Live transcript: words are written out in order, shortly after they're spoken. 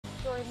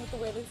frustrating with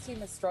the way this team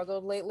has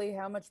struggled lately?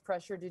 How much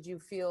pressure did you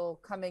feel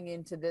coming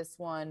into this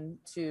one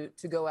to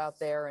go out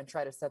there and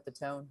try to set the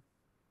tone?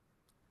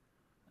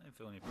 I didn't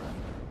feel any pressure.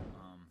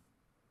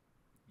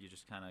 You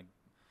just kind of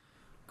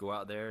go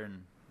out there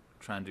and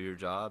try and do your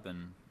job,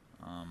 and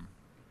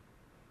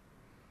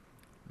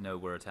know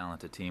we're a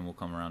talented team. We'll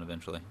come around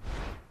eventually.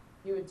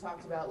 You had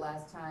talked about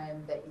last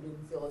time that you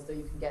didn't feel as though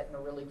you could get in a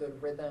really good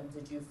rhythm.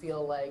 Did you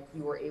feel like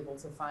you were able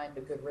to find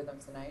a good rhythm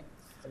tonight,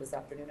 or this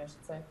afternoon, I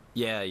should say?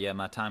 Yeah.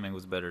 My timing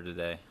was better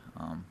today.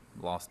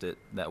 Lost it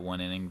that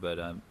one inning, but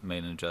I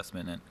made an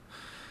adjustment and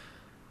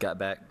got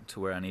back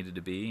to where I needed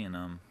to be,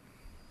 and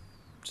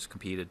just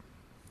competed.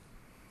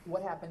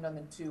 What happened on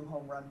the two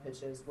home run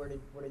pitches? Where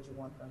did you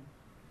want them?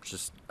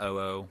 Just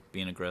 0-0,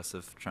 being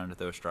aggressive, trying to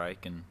throw a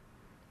strike, and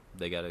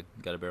they got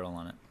a barrel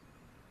on it.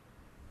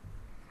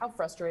 How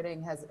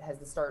frustrating has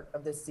the start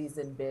of this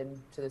season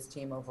been to this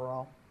team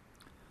overall?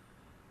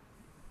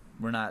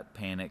 We're not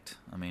panicked.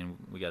 I mean,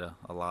 we got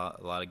a lot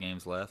of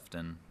games left,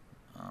 and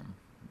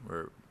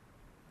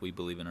we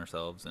believe in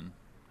ourselves and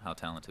how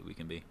talented we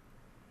can be.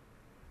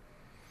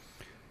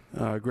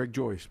 Greg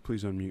Joyce,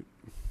 please unmute.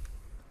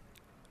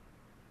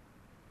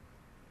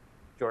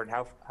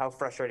 Jordan, how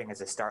frustrating is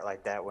a start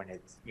like that when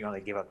you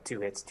only give up 2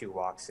 hits, 2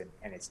 walks,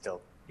 and it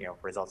still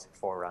results in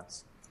 4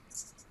 runs?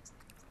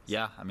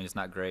 Yeah, I mean, it's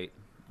not great,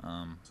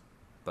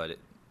 but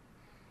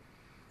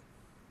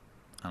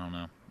I don't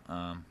know.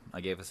 I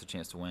gave us a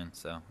chance to win,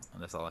 so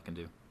that's all I can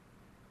do.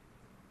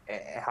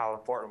 How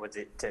important was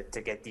it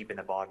to get deep in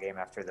the ball game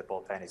after the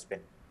bullpen has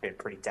been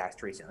pretty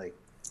taxed recently?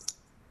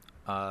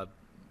 I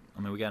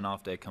mean, we got an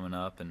off day coming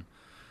up, and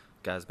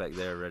guys back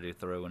there are ready to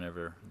throw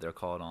whenever they're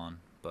called on.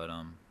 But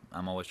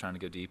I'm always trying to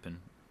go deep and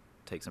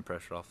take some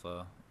pressure off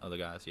other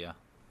guys. Yeah.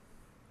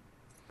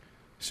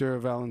 Sarah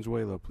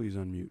Valenzuela, please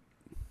unmute.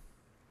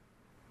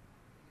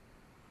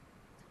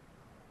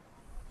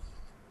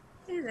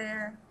 Hey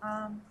there.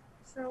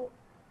 So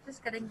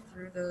just getting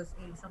through those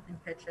 80-something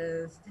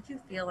pitches, did you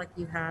feel like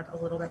you had a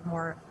little bit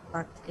more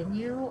left in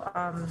you?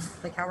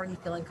 Like, how are you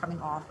feeling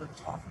coming off of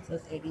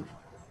those 80?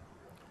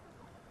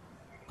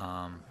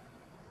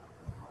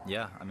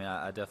 Yeah, I mean,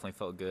 I definitely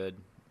felt good.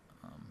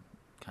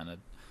 Kind of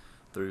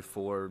threw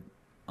 4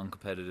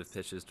 uncompetitive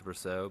pitches to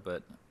Brousseau,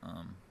 but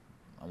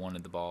I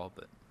wanted the ball,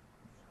 but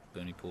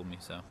Booney pulled me,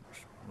 so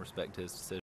respect his decision.